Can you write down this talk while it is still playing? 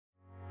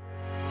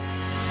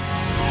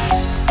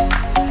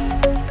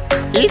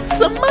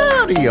It's a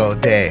Mario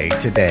Day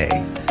today.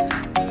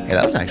 Hey,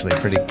 that was actually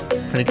pretty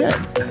good.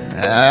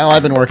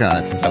 I've been working on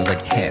it since I was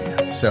like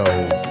 10. So,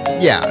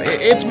 yeah,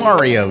 it's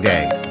Mario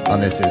Day on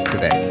This Is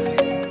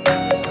Today.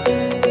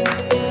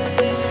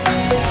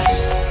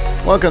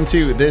 Welcome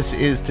to This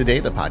Is Today,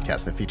 the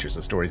podcast that features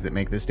the stories that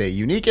make this day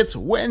unique. It's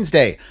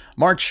Wednesday,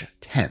 March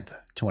 10th.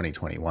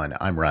 2021.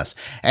 I'm Russ,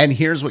 and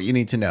here's what you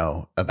need to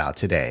know about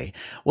today.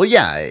 Well,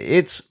 yeah,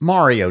 it's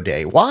Mario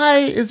Day. Why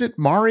is it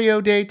Mario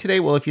Day today?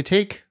 Well, if you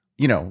take,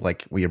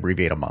 like we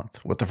abbreviate a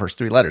month with the first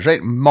three letters,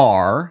 right?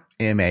 Mar,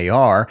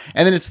 M-A-R,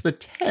 and then it's the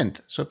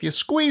 10th. So if you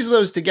squeeze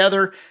those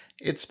together,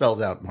 it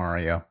spells out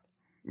Mario.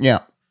 Yeah.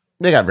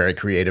 They got very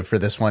creative for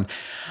this one.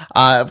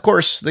 Of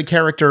course, the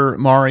character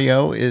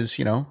Mario is,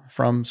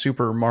 from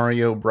Super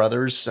Mario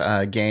Brothers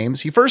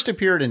games. He first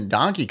appeared in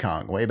Donkey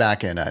Kong way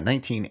back in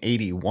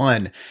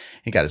 1981.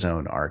 He got his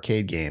own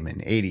arcade game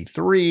in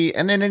 83.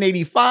 And then in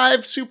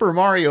 85, Super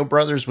Mario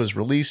Brothers was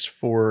released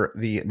for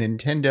the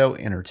Nintendo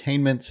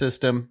Entertainment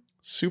System.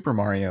 Super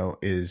Mario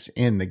is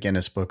in the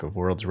Guinness Book of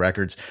World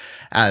Records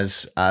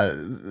as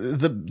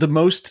the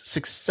most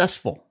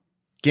successful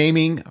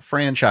gaming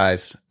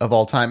franchise of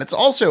all time. It's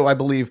also, I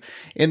believe,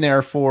 in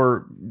there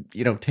for,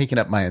 taking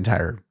up my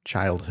entire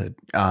childhood.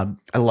 I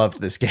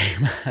loved this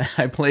game.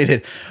 I played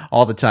it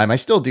all the time. I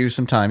still do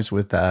sometimes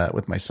with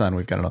my son.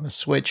 We've got it on the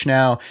Switch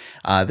now.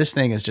 This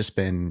thing has just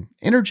been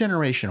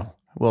intergenerational.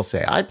 We'll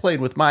say I played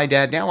with my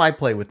dad. Now I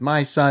play with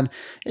my son.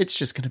 It's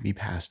just going to be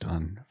passed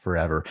on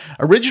forever.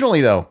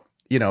 Originally, though,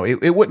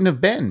 it wouldn't have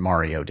been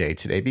Mario Day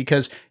today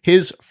because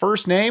his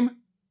first name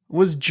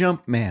was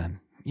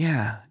Jumpman.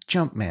 Yeah,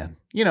 Jumpman.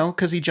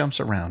 Because he jumps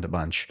around a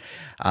bunch.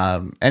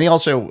 And he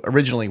also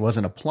originally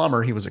wasn't a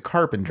plumber. He was a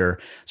carpenter.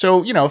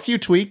 So, a few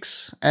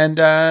tweaks. And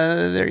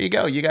there you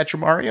go. You got your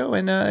Mario.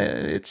 And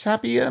it's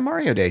happy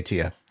Mario Day to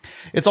you.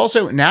 It's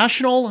also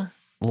National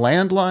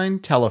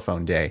Landline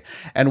Telephone Day.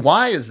 And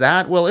why is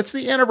that? Well, it's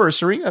the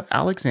anniversary of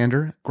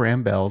Alexander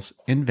Graham Bell's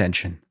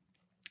invention,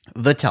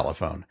 the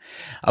telephone.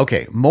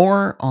 Okay,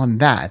 more on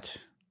that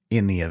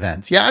in the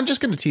events. Yeah, I'm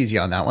just going to tease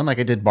you on that one like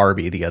I did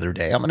Barbie the other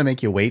day. I'm going to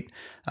make you wait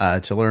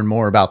to learn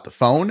more about the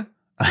phone.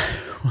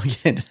 We'll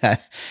get into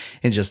that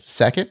in just a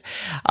second.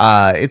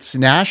 It's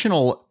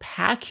National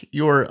Pack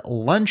Your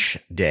Lunch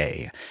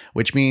Day,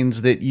 which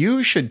means that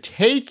you should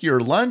take your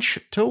lunch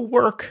to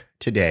work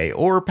today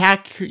or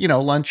pack,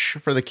 lunch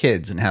for the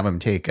kids and have them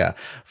take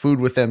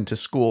food with them to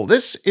school.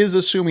 This is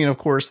assuming, of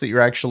course, that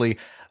you're actually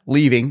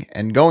leaving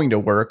and going to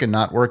work and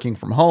not working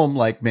from home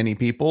like many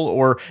people,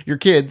 or your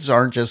kids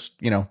aren't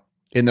just,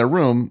 in their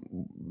room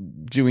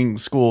doing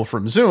school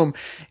from Zoom.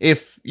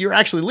 If you're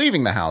actually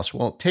leaving the house,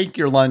 well, take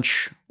your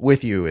lunch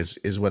with you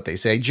is what they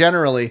say.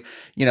 Generally,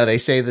 they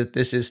say that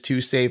this is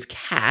to save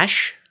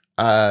cash.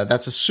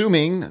 That's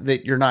assuming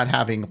that you're not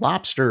having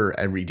lobster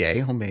every day.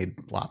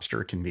 Homemade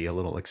lobster can be a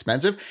little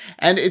expensive,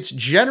 and it's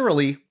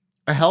generally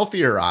a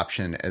healthier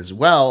option as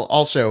well.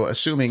 Also,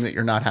 assuming that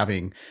you're not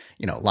having,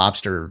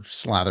 lobster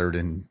slathered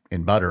in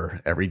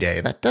butter every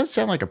day. That does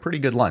sound like a pretty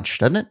good lunch,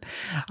 doesn't it?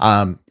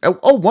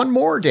 One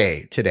more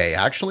day today,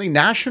 actually,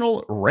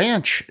 National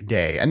Ranch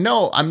Day. And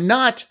no, I'm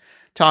not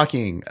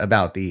talking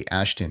about the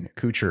Ashton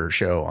Kutcher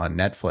show on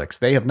Netflix.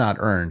 They have not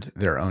earned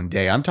their own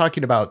day. I'm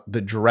talking about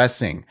the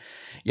dressing.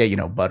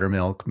 Yeah,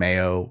 buttermilk,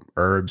 mayo,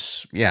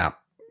 herbs. Yeah.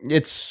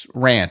 It's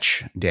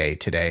Ranch Day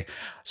today.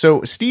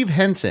 So Steve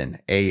Henson,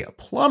 a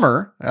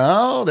plumber.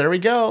 Oh, there we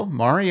go.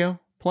 Mario,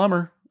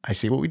 plumber. I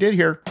see what we did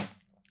here.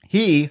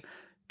 He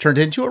turned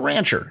into a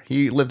rancher.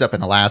 He lived up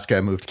in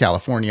Alaska, moved to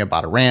California,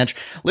 bought a ranch,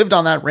 lived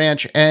on that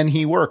ranch, and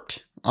he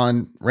worked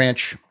on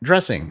ranch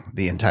dressing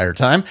the entire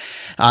time.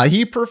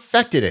 He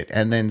perfected it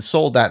and then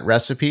sold that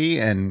recipe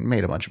and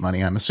made a bunch of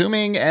money, I'm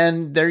assuming.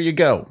 And there you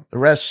go. The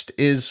rest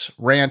is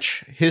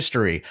ranch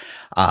history.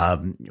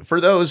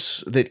 For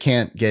those that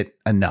can't get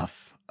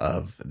enough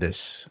of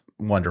this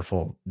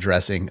wonderful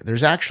dressing,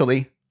 there's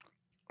actually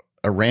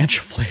a ranch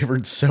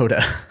flavored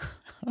soda.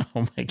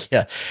 Oh my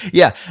God.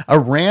 Yeah, a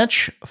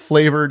ranch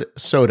flavored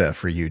soda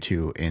for you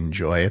to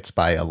enjoy. It's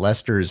by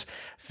Lester's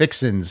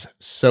Fixins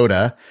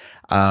Soda.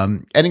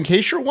 And in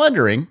case you're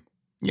wondering,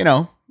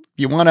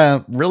 you want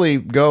to really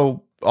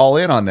go all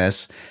in on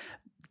this,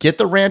 get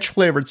the ranch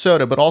flavored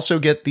soda, but also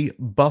get the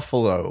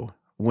buffalo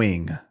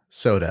wing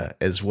soda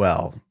as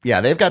well.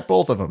 Yeah, they've got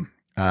both of them.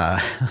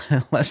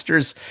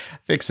 Lester's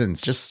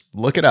Fixins. Just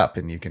look it up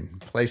and you can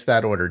place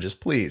that order.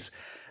 Just please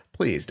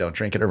don't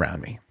drink it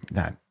around me.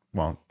 That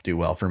won't do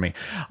well for me.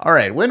 All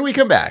right. When we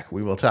come back,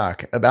 we will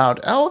talk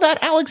about, that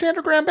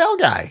Alexander Graham Bell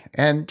guy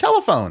and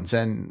telephones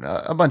and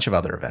a bunch of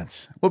other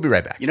events. We'll be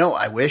right back.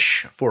 I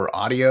wish for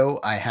audio,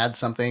 I had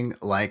something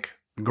like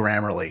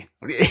Grammarly.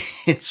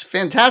 It's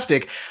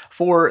fantastic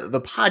for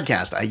the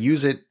podcast. I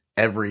use it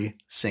every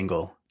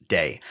single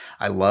day.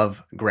 I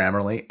love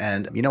Grammarly.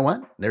 And you know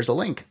what? There's a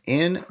link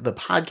in the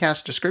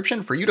podcast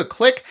description for you to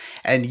click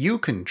and you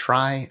can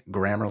try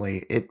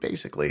Grammarly.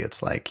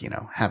 It's like,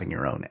 having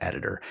your own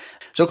editor.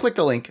 So click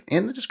the link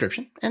in the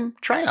description and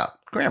try out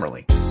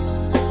Grammarly.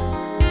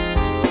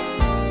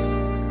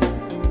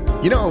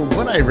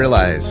 What I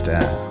realized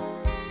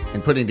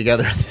in putting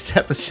together this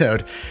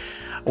episode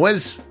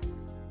was,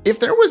 if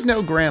there was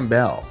no Graham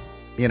Bell,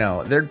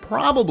 there'd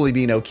probably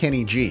be no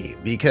Kenny G,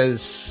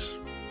 because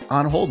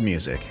on hold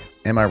music.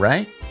 Am I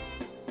right?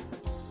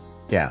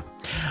 Yeah.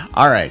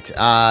 All right.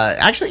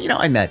 Actually,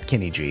 I met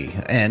Kenny G,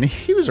 and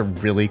he was a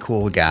really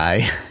cool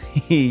guy.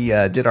 He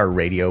did our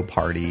radio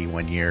party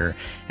one year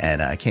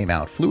and came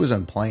out, flew his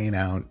own plane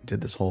out,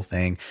 did this whole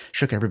thing,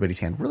 shook everybody's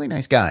hand. Really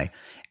nice guy.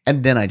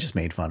 And then I just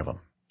made fun of him.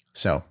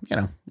 So, what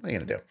are you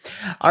going to do?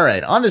 All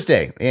right. On this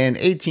day in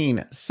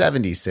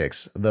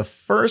 1876, the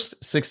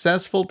first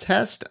successful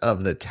test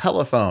of the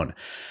telephone.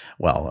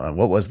 Well,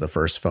 what was the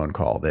first phone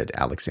call that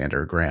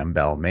Alexander Graham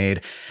Bell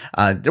made?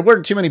 There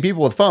weren't too many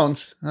people with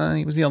phones.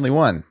 He was the only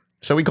one.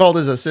 So he called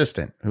his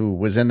assistant, who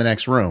was in the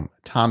next room,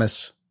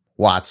 Thomas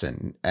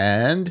Watson.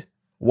 And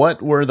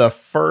what were the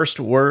first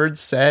words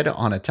said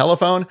on a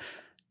telephone?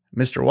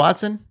 Mr.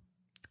 Watson,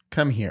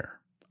 come here.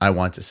 I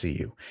want to see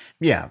you.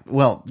 Yeah,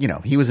 well,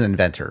 he was an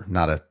inventor,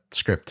 not a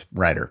script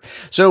writer.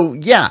 So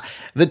yeah,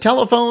 the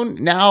telephone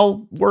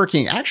now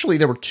working. Actually,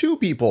 there were two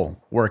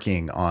people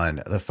working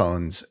on the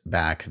phones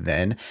back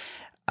then.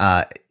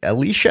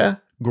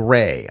 Elisha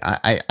Gray.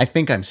 I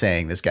think I'm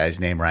saying this guy's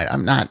name right.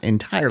 I'm not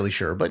entirely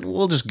sure, but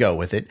we'll just go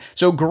with it.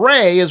 So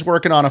Gray is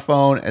working on a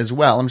phone as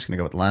well. I'm just going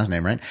to go with the last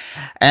name, right?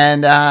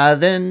 And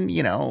then,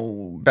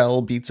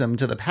 Bell beats him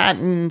to the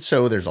patent.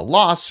 So there's a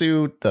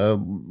lawsuit. The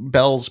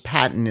Bell's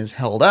patent is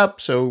held up.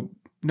 So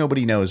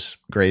nobody knows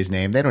Gray's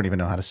name. They don't even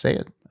know how to say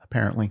it,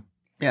 apparently.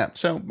 Yeah,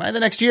 so by the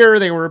next year,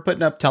 they were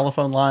putting up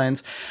telephone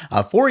lines.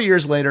 4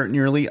 years later,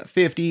 nearly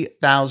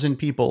 50,000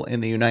 people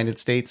in the United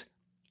States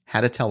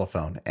had a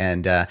telephone.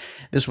 And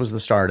this was the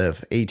start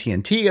of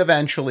AT&T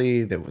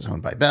eventually, that was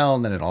owned by Bell,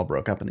 and then it all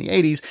broke up in the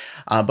 80s.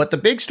 But the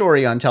big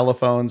story on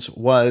telephones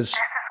was... This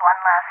is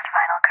one last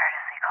final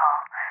courtesy call.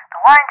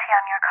 The warranty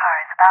on your car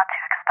is about to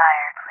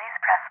expire. Please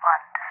press 1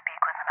 to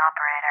speak with an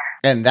operator.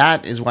 And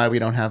that is why we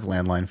don't have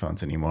landline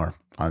phones anymore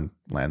on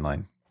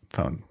landline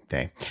phone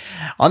day.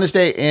 On this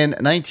day in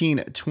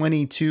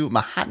 1922,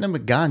 Mahatma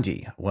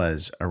Gandhi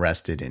was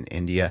arrested in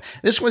India.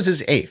 This was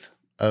his 8th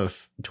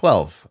of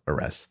 12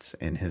 arrests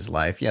in his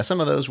life. Yeah, some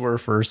of those were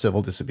for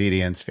civil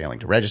disobedience, failing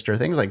to register,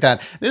 things like that.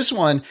 This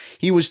one,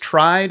 he was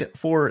tried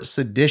for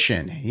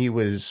sedition. He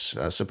was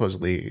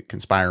supposedly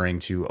conspiring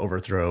to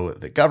overthrow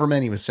the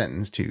government. He was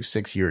sentenced to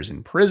 6 years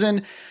in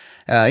prison.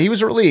 He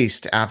was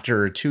released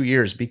after 2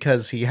 years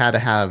because he had to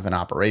have an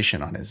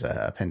operation on his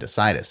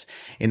appendicitis.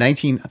 In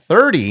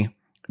 1930,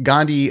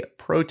 Gandhi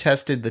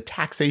protested the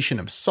taxation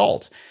of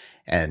salt,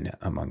 and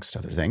amongst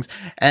other things.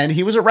 And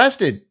he was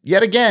arrested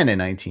yet again in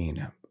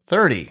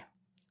 1930.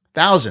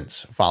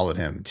 Thousands followed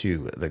him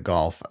to the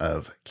Gulf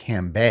of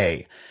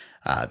Cambay.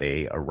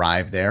 They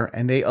arrived there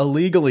and they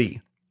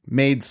illegally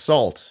made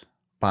salt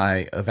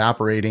by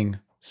evaporating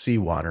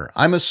seawater.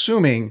 I'm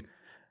assuming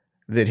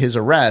that his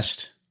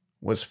arrest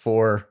was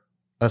for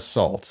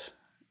assault.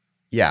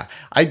 Yeah,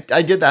 I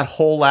did that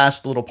whole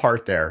last little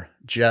part there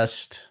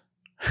just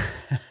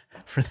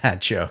for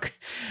that joke.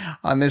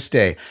 On this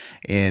day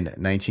in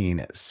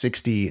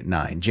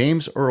 1969,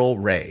 James Earl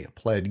Ray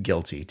pled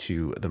guilty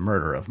to the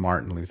murder of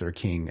Martin Luther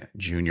King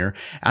Jr.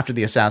 After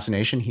the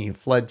assassination, he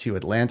fled to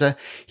Atlanta.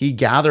 He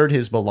gathered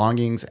his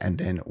belongings and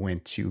then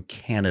went to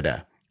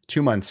Canada.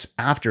 2 months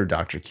after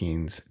Dr.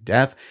 King's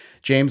death,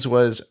 James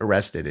was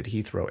arrested at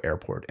Heathrow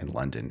Airport in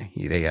London.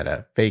 They had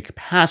a fake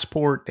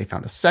passport. They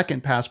found a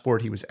second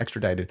passport. He was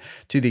extradited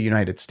to the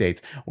United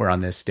States, where on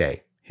this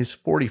day, his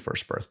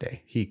 41st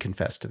birthday, he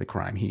confessed to the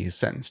crime. He is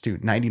sentenced to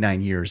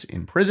 99 years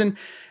in prison.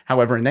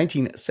 However, in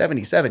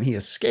 1977, he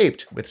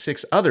escaped with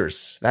 6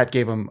 others. That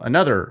gave him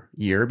another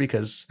year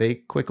because they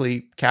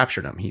quickly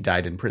captured him. He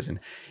died in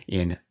prison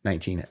in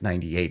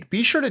 1998.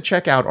 Be sure to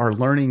check out our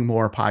Learning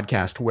More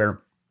podcast,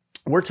 where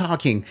we're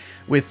talking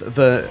with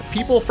the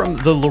people from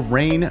the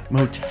Lorraine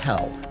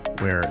Motel,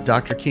 where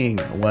Dr. King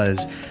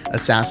was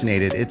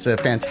assassinated. It's a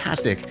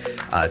fantastic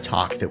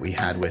talk that we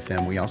had with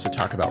them. We also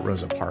talk about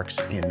Rosa Parks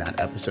in that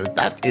episode.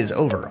 That is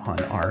over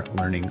on our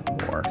Learning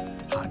More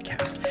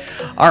podcast.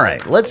 All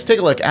right, let's take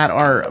a look at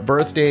our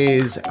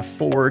birthdays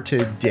for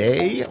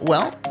today.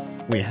 Well,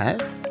 we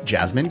had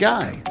Jasmine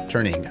Guy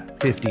turning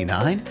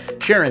 59,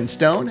 Sharon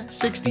Stone,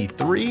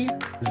 63,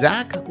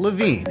 Zach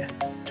Levine,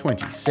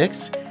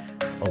 26,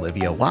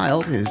 Olivia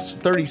Wilde is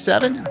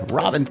 37,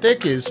 Robin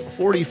Thicke is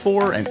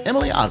 44, and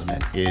Emily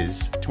Osment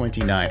is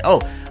 29.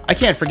 Oh, I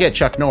can't forget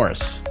Chuck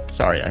Norris.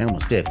 Sorry, I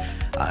almost did.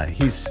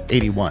 He's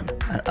 81.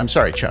 I'm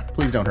sorry, Chuck.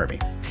 Please don't hurt me.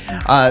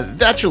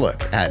 That's your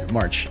look at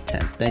March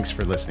 10th. Thanks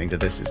for listening to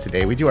This Is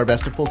Today. We do our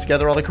best to pull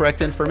together all the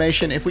correct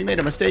information. If we made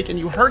a mistake and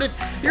you heard it,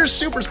 you're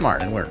super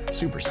smart, and we're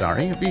super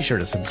sorry. Be sure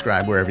to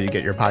subscribe wherever you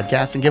get your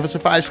podcasts and give us a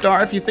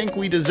 5-star if you think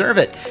we deserve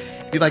it.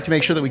 If you'd like to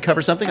make sure that we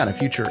cover something on a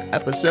future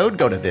episode,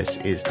 go to This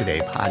Is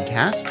Today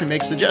podcast to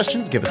make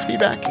suggestions, give us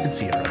feedback, and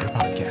see our other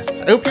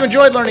podcasts. I hope you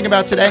enjoyed learning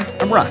about today.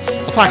 I'm Russ.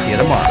 I'll talk to you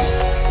tomorrow.